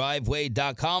by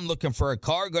Driveway.com. Looking for a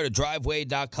car? Go to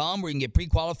Driveway.com where you can get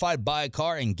pre-qualified, buy a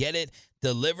car, and get it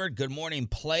delivered. Good morning,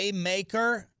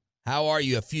 Playmaker. How are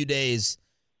you a few days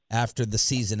after the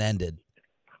season ended?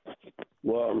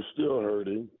 Well, I'm still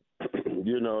hurting.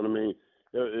 You know what I mean?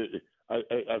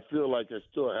 I feel like I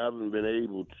still haven't been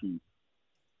able to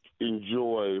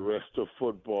enjoy rest of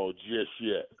football just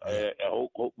yet. I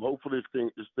hopefully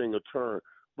this thing will turn.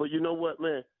 But you know what,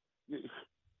 man?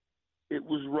 It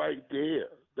was right there.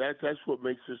 That's what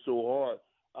makes it so hard.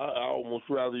 I almost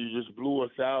rather you just blew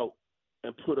us out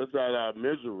and put us out of our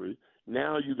misery.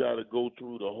 Now you got to go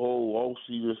through the whole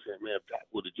offseason and say, man, if that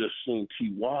would have just seen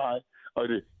T.Y. or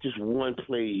just one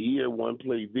play here, one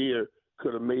play there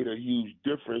could have made a huge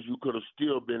difference. You could have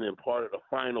still been in part of the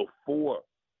Final Four.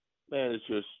 Man, it's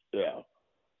just, it's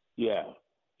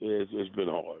been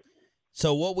hard.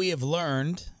 So what we have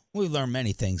learned, we've learned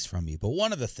many things from you, but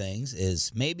one of the things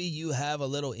is maybe you have a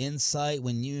little insight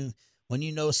when you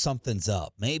know something's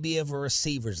up. Maybe if a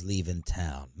receiver's leaving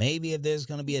town. Maybe if there's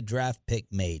going to be a draft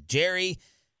pick made. Jerry,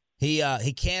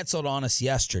 he canceled on us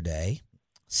yesterday.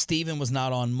 Steven was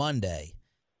not on Monday.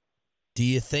 Do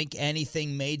you think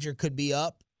anything major could be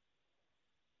up?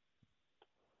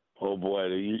 Oh boy,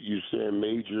 you saying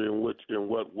major in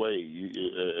what way?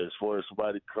 As far as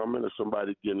somebody coming or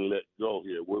somebody getting let go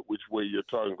here? Which way you're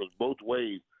talking? Because both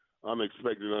ways, I'm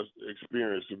expecting us to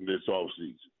experience in this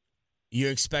offseason. You're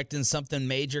expecting something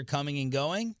major coming and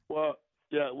going? Well,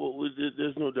 yeah. Well,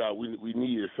 there's no doubt we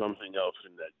needed something else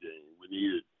in that game.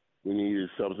 We needed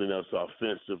something else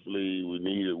offensively. We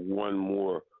needed one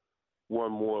more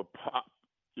pop,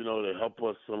 to help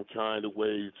us some kind of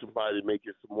way. Somebody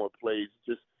making some more plays.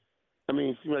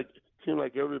 It seemed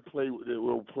like every play there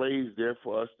were plays there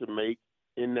for us to make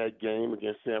in that game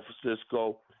against San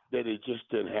Francisco that it just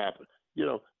didn't happen.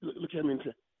 Look at me.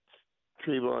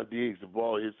 Trayvon Diggs, the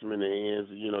ball hits him in the hands.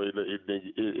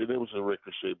 It was a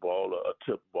ricochet ball, a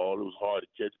tip ball. It was hard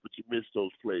to catch, but you missed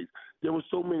those plays. There were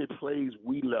so many plays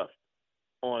we left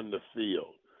on the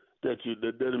field that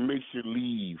it makes you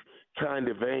leave kind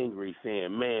of angry,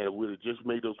 saying, "Man, we'd have just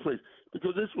made those plays,"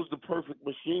 because this was the perfect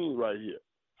machine right here.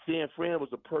 San Fran was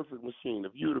a perfect machine.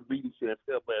 If you would have beaten San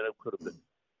Fran, man, it could have been.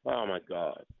 Oh my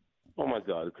God,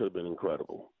 it could have been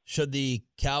incredible. Should the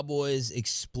Cowboys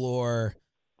explore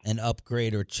an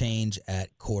upgrade or change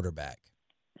at quarterback?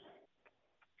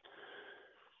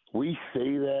 We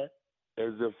say that,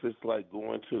 as if it's like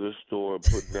going to the store,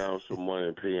 putting down some money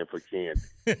and paying for candy.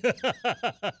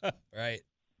 Right.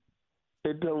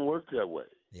 It doesn't work that way.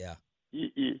 Yeah.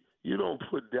 You don't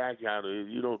put Dak out of it.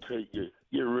 You don't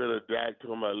get rid of Dak,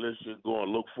 talking about let's just go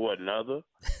and look for another.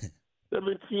 There have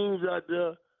been teams out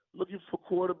there looking for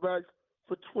quarterbacks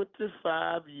for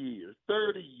 25 years,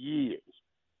 30 years.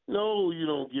 No, you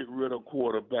don't get rid of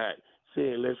quarterback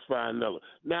saying let's find another.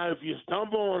 Now, if you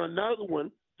stumble on another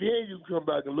one, then you come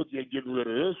back and look at getting rid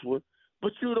of this one.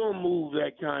 But you don't move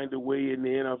that kind of way in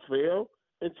the NFL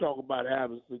and talk about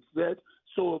having success.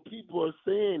 So if people are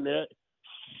saying that,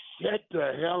 shut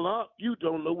the hell up. You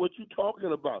don't know what you're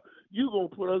talking about. You're going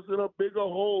to put us in a bigger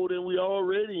hole than we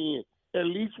already in. At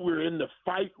least we're in the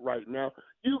fight right now.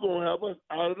 You're going to have us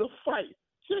out of the fight.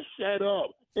 Just shut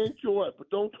up. Enjoy it. But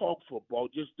don't talk football.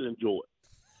 Just enjoy it.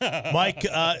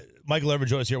 Michael Irvin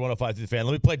joins us here, 105 through the Fan.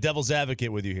 Let me play devil's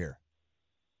advocate with you here.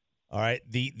 All right,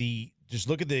 just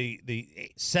look at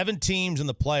the 7 teams in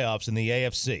the playoffs in the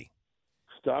AFC.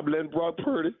 Stop letting Brock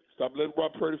Purdy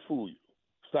fool you.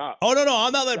 Stop. Oh no,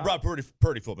 I'm not letting Brock Purdy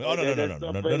fool me. Oh no.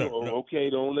 Okay,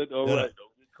 don't get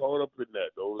caught up in that.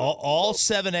 All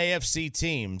 7 AFC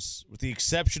teams, with the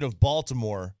exception of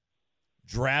Baltimore,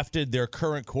 drafted their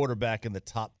current quarterback in the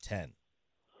top 10.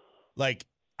 Like,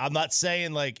 I'm not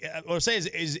saying what I'm saying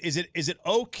is it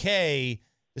okay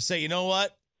to say, you know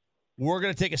what? We're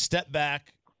going to take a step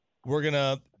back. We're going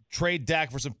to trade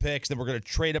Dak for some picks. Then we're going to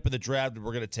trade up in the draft. And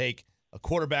we're going to take a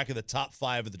quarterback in the top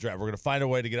 5 of the draft. We're going to find a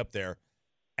way to get up there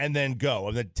and then go.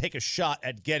 And then take a shot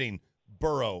at getting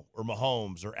Burrow or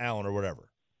Mahomes or Allen or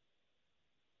whatever.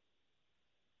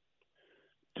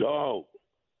 Dog,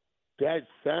 that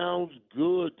sounds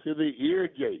good to the ear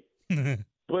gate.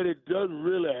 But it doesn't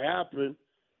really happen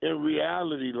in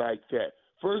reality like that.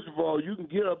 First of all, you can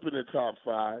get up in the top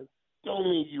 5. Don't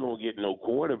mean you don't get no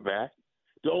quarterback.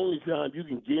 The only time you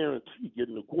can guarantee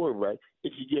getting a quarterback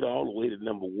is you get all the way to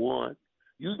number 1.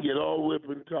 You can get all the way up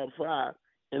in the top 5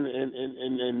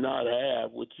 and not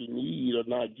have what you need or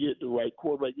not get the right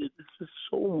quarterback. It's just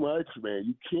so much, man.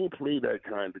 You can't play that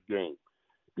kind of game.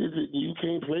 You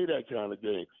can't play that kind of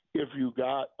game if you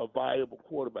got a viable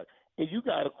quarterback. And you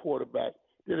got a quarterback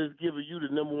that has given you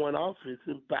the number 1 offense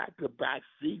in back-to-back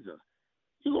seasons.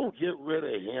 You're going to get rid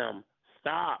of him.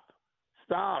 Stop.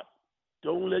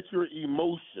 Don't let your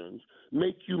emotions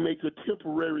make you make a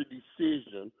temporary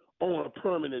decision on a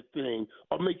permanent thing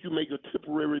or make you make a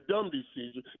temporary dumb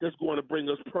decision that's going to bring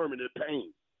us permanent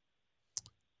pain.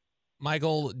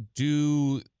 Michael,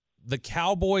 do the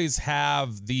Cowboys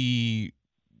have the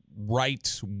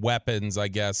right weapons, I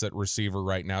guess, at receiver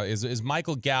right now? Is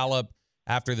Michael Gallup,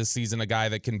 after the season, a guy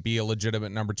that can be a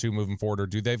legitimate number 2 moving forward, or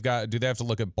do they have to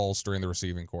look at bolstering the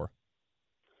receiving core?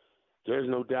 There's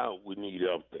no doubt we need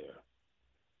up there.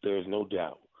 There's no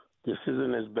doubt. This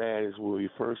isn't as bad as when we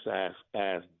first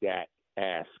asked Dak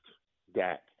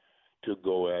to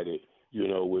go at it,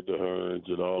 with the Hearns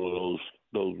and all of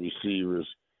those receivers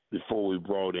before we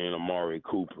brought in Amari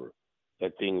Cooper.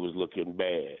 That thing was looking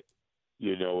bad.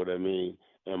 You know what I mean?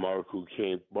 And Amari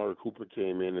Cooper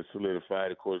came in and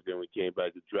solidified. Of course, then we came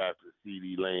back to draft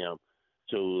CeeDee Lamb.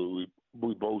 So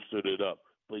we bolstered it up.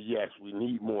 But, yes, we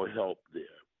need more help there.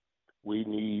 We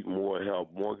need more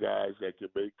help, more guys that can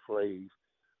make plays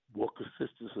more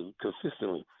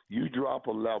consistently. You drop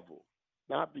a level,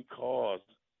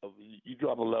 you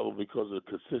drop a level because of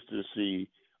the consistency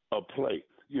of play.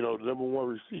 The number 1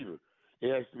 receiver,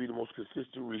 it has to be the most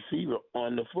consistent receiver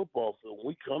on the football field. When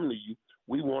we come to you,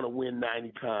 we want to win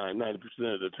 90%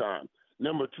 of the time.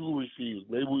 Number 2 receivers,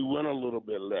 maybe we win a little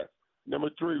bit less.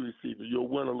 Number 3 receiver, you'll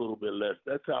win a little bit less.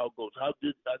 That's how it goes. How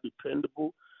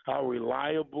dependable, how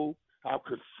reliable, how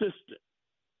consistent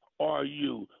are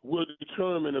you will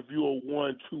determine if you're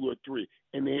 1, 2, or 3.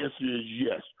 And the answer is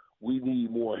yes. We need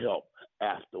more help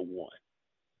after 1.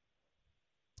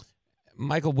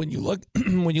 Michael, when you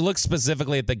look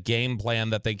specifically at the game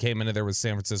plan that they came into there with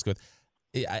San Francisco,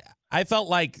 I felt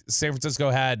like San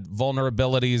Francisco had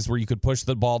vulnerabilities where you could push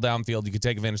the ball downfield, you could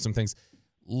take advantage of some things.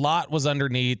 Lot was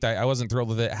underneath. I wasn't thrilled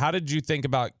with it. How did you think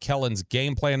about Kellen's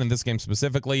game plan in this game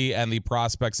specifically and the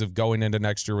prospects of going into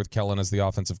next year with Kellen as the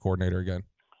offensive coordinator again?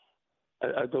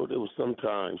 I thought there was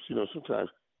sometimes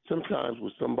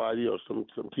with somebody or some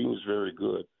teams very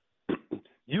good,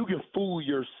 you can fool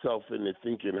yourself into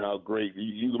thinking how great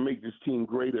you can make this team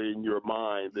greater in your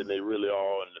mind than they really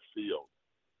are on the field.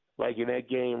 Like in that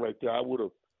game right there, I would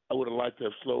have liked to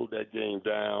have slowed that game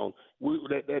down.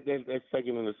 That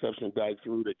second interception Dak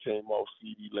threw that came off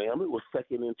CeeDee Lamb, it was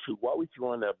 2nd and 2. Why are we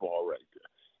throwing that ball right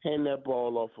there? Hand that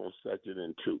ball off on 2nd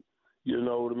and 2. You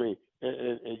know what I mean?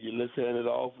 And let's hand it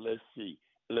off. Let's see.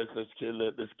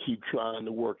 let's keep trying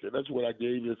to work it. That's what I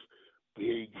gave this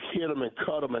hit 'em and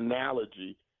cut 'em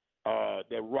analogy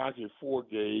that Rocky IV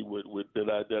gave with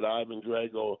that Ivan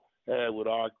Drago had with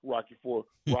Rocky IV.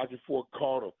 Rocky IV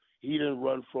caught him. He didn't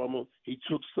run from him. He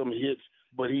took some hits,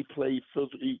 but he played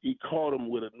physical. He caught him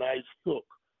with a nice hook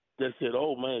that said,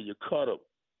 "Oh man, you cut him.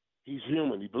 He's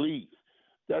human. He bleeds."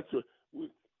 That's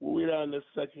we're down the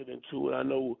 2nd and 2, and I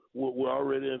know we're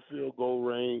already in field goal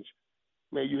range.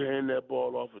 Man, you hand that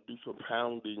ball off and do some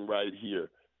pounding right here.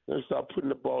 And start putting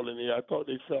the ball in there. I thought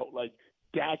they felt like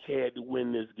Dak had to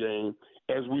win this game.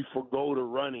 As we forgo the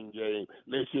running game,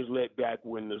 let's just let Dak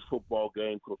win this football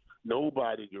game because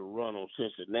nobody can run on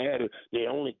Cincinnati. They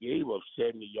only gave up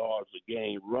 70 yards a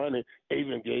game running. They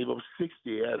even gave up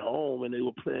 60 at home, and they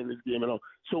were playing this game at home.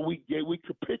 So we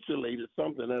capitulated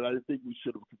something that I didn't think we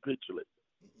should have capitulated.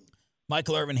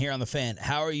 Michael Irvin here on The Fan.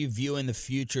 How are you viewing the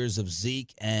futures of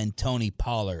Zeke and Tony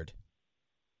Pollard?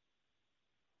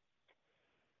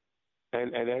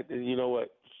 And that, you know what,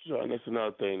 Sean, that's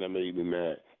another thing that made me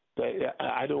mad.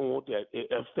 I don't want that.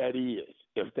 If that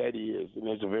is, and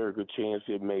there's a very good chance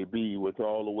it may be with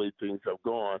all the way things have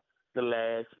gone, the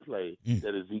last play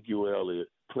that Ezekiel Elliott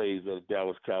plays at a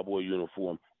Dallas Cowboy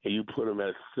uniform, and you put him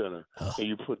at center, and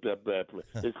you put that bad play.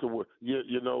 It's the worst.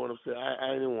 You know what I'm saying?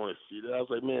 I didn't want to see that. I was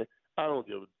like, man, I don't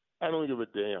give a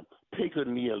damn. Take a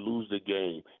knee and lose the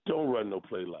game. Don't run no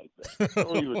play like that.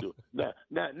 Don't even do it.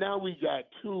 Now we got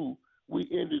two. We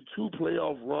ended 2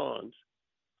 playoff runs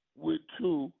with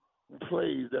 2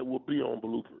 plays that will be on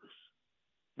bloopers.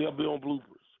 They'll be on bloopers.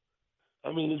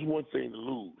 I mean, it's one thing to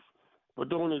lose, but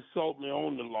don't insult me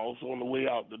on the loss on the way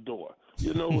out the door.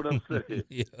 You know what I'm saying?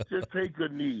 Yeah. Just take a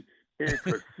knee and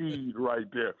concede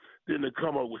right there. Then to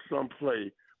come up with some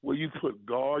play where you put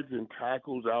guards and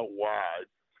tackles out wide,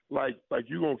 like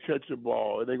you're going to catch a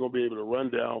ball and they're going to be able to run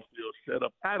downfield, set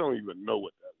up. I don't even know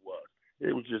what that was.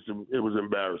 It was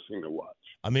embarrassing to watch.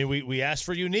 I mean, we asked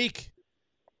for unique.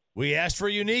 We asked for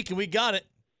unique, and we got it.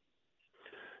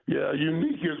 Yeah,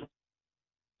 unique is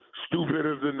stupid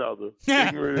as another.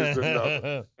 Ignorant is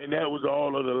another. And that was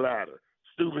all of the latter.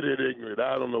 Stupid and ignorant.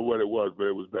 I don't know what it was, but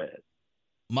it was bad.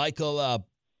 Michael,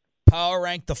 power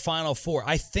rank the Final Four.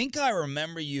 I think I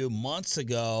remember you months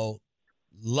ago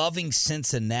loving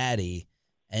Cincinnati,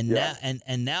 and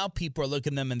now people are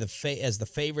looking at them as the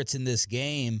favorites in this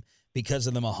game because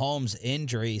of the Mahomes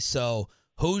injury. So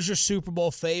who's your Super Bowl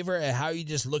favorite, and how are you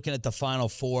just looking at the Final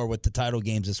Four with the title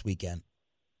games this weekend?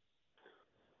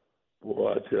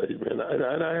 Well, I tell you, man,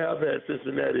 and I have had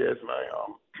Cincinnati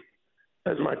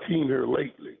as my team here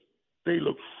lately. They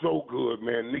look so good,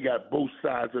 man. They got both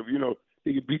sides of,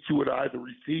 they can beat you with either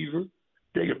receiver.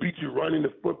 They can beat you running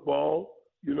the football.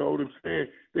 You know what I'm saying?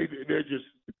 They're just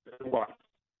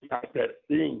got that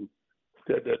thing.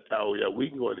 Oh, yeah, we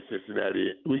can go to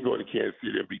Cincinnati. We can go to Kansas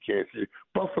City and beat Kansas City.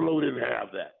 Buffalo didn't have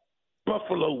that.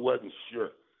 Buffalo wasn't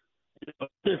sure.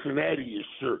 Cincinnati is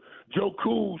sure. Joe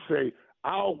Cool say,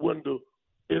 our window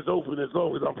is open as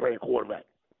long as I'm playing quarterback.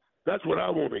 That's what I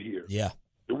want to hear. Yeah.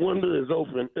 The window is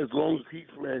open as long as he's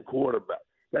playing quarterback.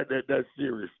 That's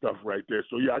serious stuff right there.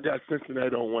 So, yeah, I got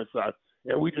Cincinnati on one side.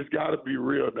 And we just got to be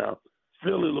real now.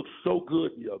 Philly looked so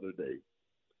good the other day.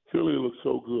 Philly looked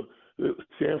so good.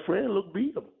 San Fran looked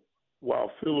beatable,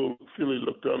 while Philly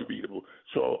looked unbeatable.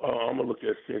 So I'm gonna look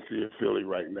at Cincy and Philly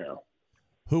right now.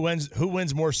 Who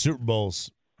wins more Super Bowls,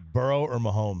 Burrow or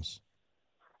Mahomes?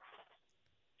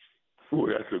 Ooh,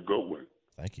 that's a good one.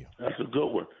 Thank you. That's a good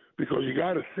one because you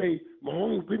got to say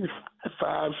Mahomes been in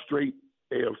 5 straight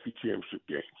AFC Championship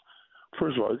games.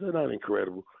 First of all, is that not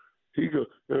incredible? He go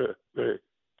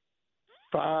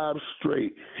 5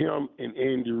 straight. Him and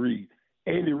Andy Reid.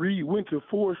 Andy Reid went to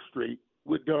 4 straight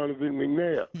with Donovan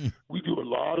McNabb. We do a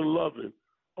lot of loving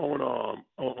on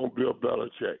Bill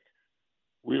Belichick.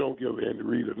 We don't give Andy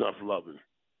Reid enough loving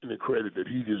and the credit that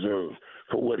he deserves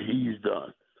for what he's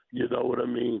done. You know what I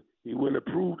mean? He went and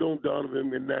proved on Donovan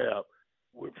McNabb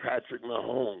with Patrick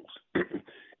Mahomes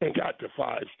and got to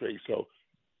 5 straight. So,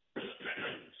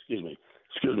 excuse me.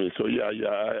 So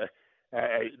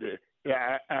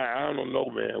I don't know,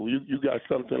 man. You got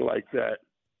something like that.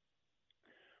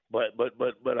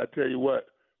 But I tell you what,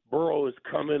 Burrow is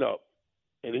coming up,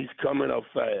 and he's coming up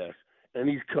fast, and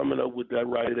he's coming up with that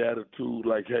right attitude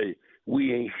like, hey,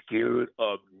 we ain't scared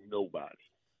of nobody.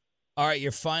 All right,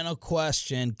 your final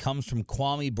question comes from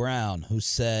Kwame Brown, who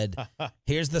said,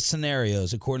 here's the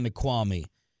scenarios, according to Kwame.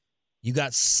 You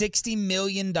got $60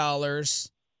 million,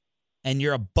 and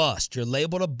you're a bust. You're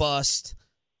labeled a bust,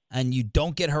 and you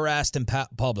don't get harassed in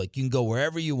public. You can go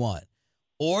wherever you want.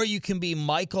 Or you can be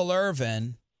Michael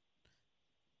Irvin,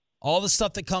 all the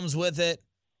stuff that comes with it,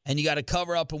 and you got to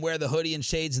cover up and wear the hoodie and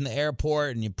shades in the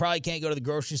airport, and you probably can't go to the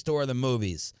grocery store or the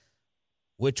movies.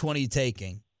 Which one are you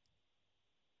taking?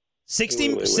 60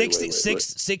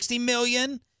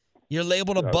 million. You're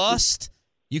labeled a bust.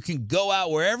 You can go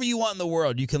out wherever you want in the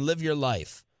world. You can live your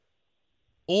life.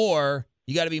 Or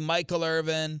you got to be Michael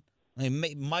Irvin,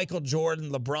 Michael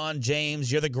Jordan, LeBron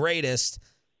James. You're the greatest.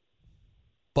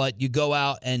 But you go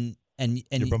out and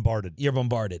you're bombarded. You're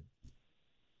bombarded.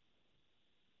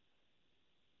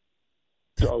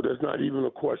 So that's not even a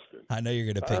question. I know you're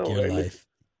going to pick your life.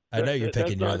 I know you're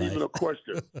picking your life. That's not even a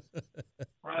question.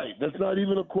 Right. That's not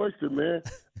even a question, man.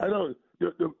 I don't.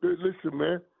 Listen,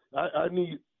 man. I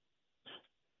need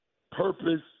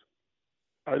purpose.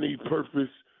 I need purpose.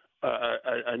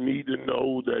 I need to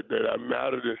know that I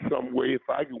mattered in some way. If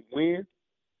I can win,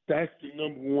 that's the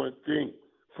number one thing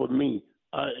for me.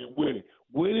 Winning.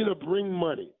 Winning will bring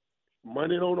money.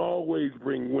 Money don't always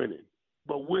bring winning,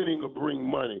 but winning will bring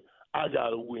money. I got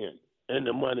to win, and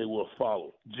the money will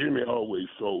follow. Jimmy always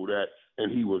showed that,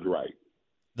 and he was right.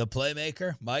 The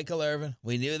playmaker, Michael Irvin.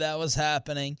 We knew that was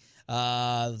happening.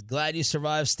 Glad you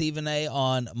survived Stephen A.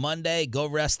 on Monday. Go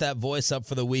rest that voice up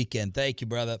for the weekend. Thank you,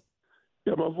 brother.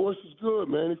 Yeah, my voice is good,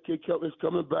 man. It's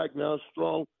coming back now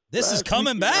strong. This is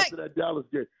coming back? After that Dallas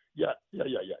game. Yeah.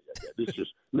 This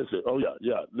just listen. Oh,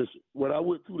 yeah. Listen, what I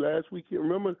went through last weekend,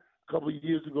 remember a couple of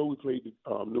years ago we played the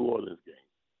New Orleans game.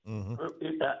 Mm-hmm.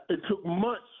 It took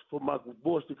months for my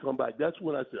voice to come back. That's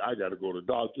when I said, I got to go to the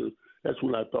doctor. That's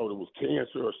when I thought it was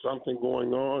cancer or something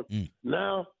going on.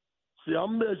 Now, see,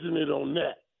 I'm measuring it on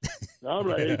that. Now I'm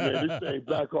like, hey, man, this thing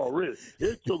back already.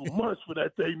 It took months for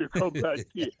that thing to come back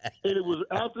here. And it was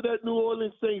after that New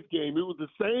Orleans Saints game. It was the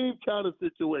same kind of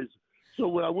situation. So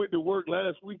when I went to work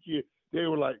last weekend, they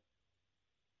were like,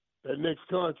 that next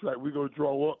contract we're going to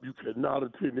draw up, you cannot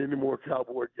attend any more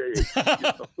Cowboy games.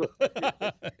 I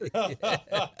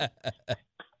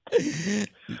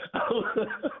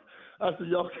said,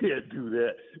 y'all can't do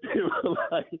that. They were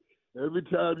like, every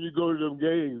time you go to them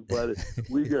games, buddy,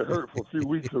 we get hurt for a few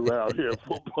weeks around here in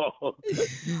football.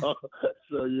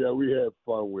 So, yeah, we had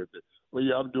fun with it. Well,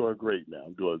 yeah, I'm doing great now.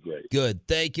 I'm doing great. Good.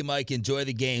 Thank you, Mike. Enjoy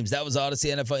the games. That was Odyssey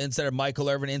NFL Insider Michael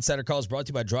Irvin. Insider Calls brought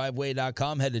to you by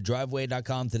Driveway.com. Head to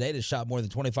Driveway.com today to shop more than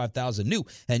 25,000 new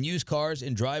and used cars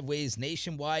in Driveway's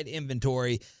nationwide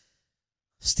inventory.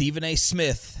 Stephen A.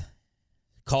 Smith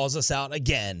calls us out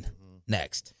again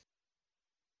next.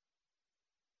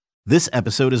 This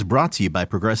episode is brought to you by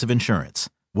Progressive Insurance.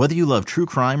 Whether you love true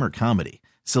crime or comedy,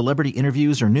 celebrity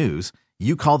interviews or news,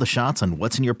 you call the shots on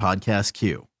what's in your podcast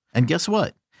queue. And guess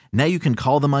what? Now you can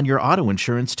call them on your auto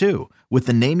insurance too with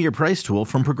the Name Your Price tool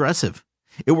from Progressive.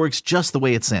 It works just the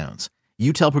way it sounds.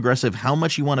 You tell Progressive how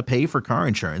much you want to pay for car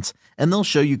insurance, and they'll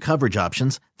show you coverage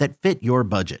options that fit your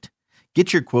budget.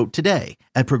 Get your quote today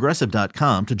at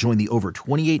Progressive.com to join the over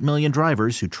 28 million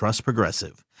drivers who trust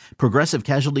Progressive. Progressive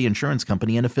Casualty Insurance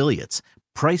Company and Affiliates.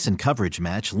 Price and coverage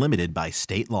match limited by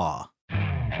state law.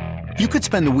 You could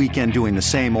spend the weekend doing the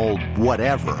same old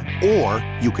whatever, or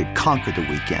you could conquer the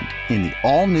weekend in the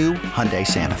all-new Hyundai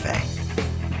Santa Fe.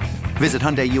 Visit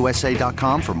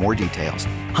HyundaiUSA.com for more details.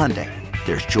 Hyundai,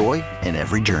 there's joy in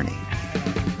every journey.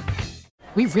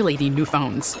 We really need new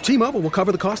phones. T-Mobile will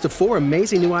cover the cost of 4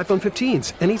 amazing new iPhone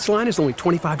 15s, and each line is only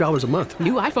 $25 a month.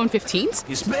 New iPhone 15s?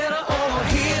 It's better over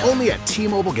here. Only at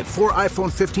T-Mobile, get 4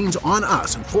 iPhone 15s on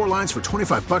us and 4 lines for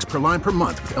 $25 per line per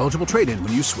month with eligible trade-in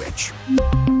when you switch.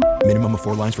 Minimum of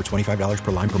 4 lines for $25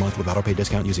 per line per month with auto-pay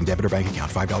discount using debit or bank account.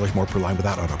 $5 more per line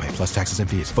without auto-pay, plus taxes and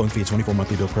fees. Phone fee at 24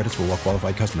 monthly bill credits for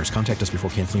well-qualified customers. Contact us before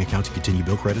canceling account to continue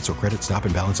bill credits or credit stop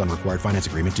and balance on required finance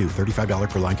agreement due. $35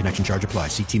 per line connection charge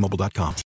applies. See T-Mobile.com.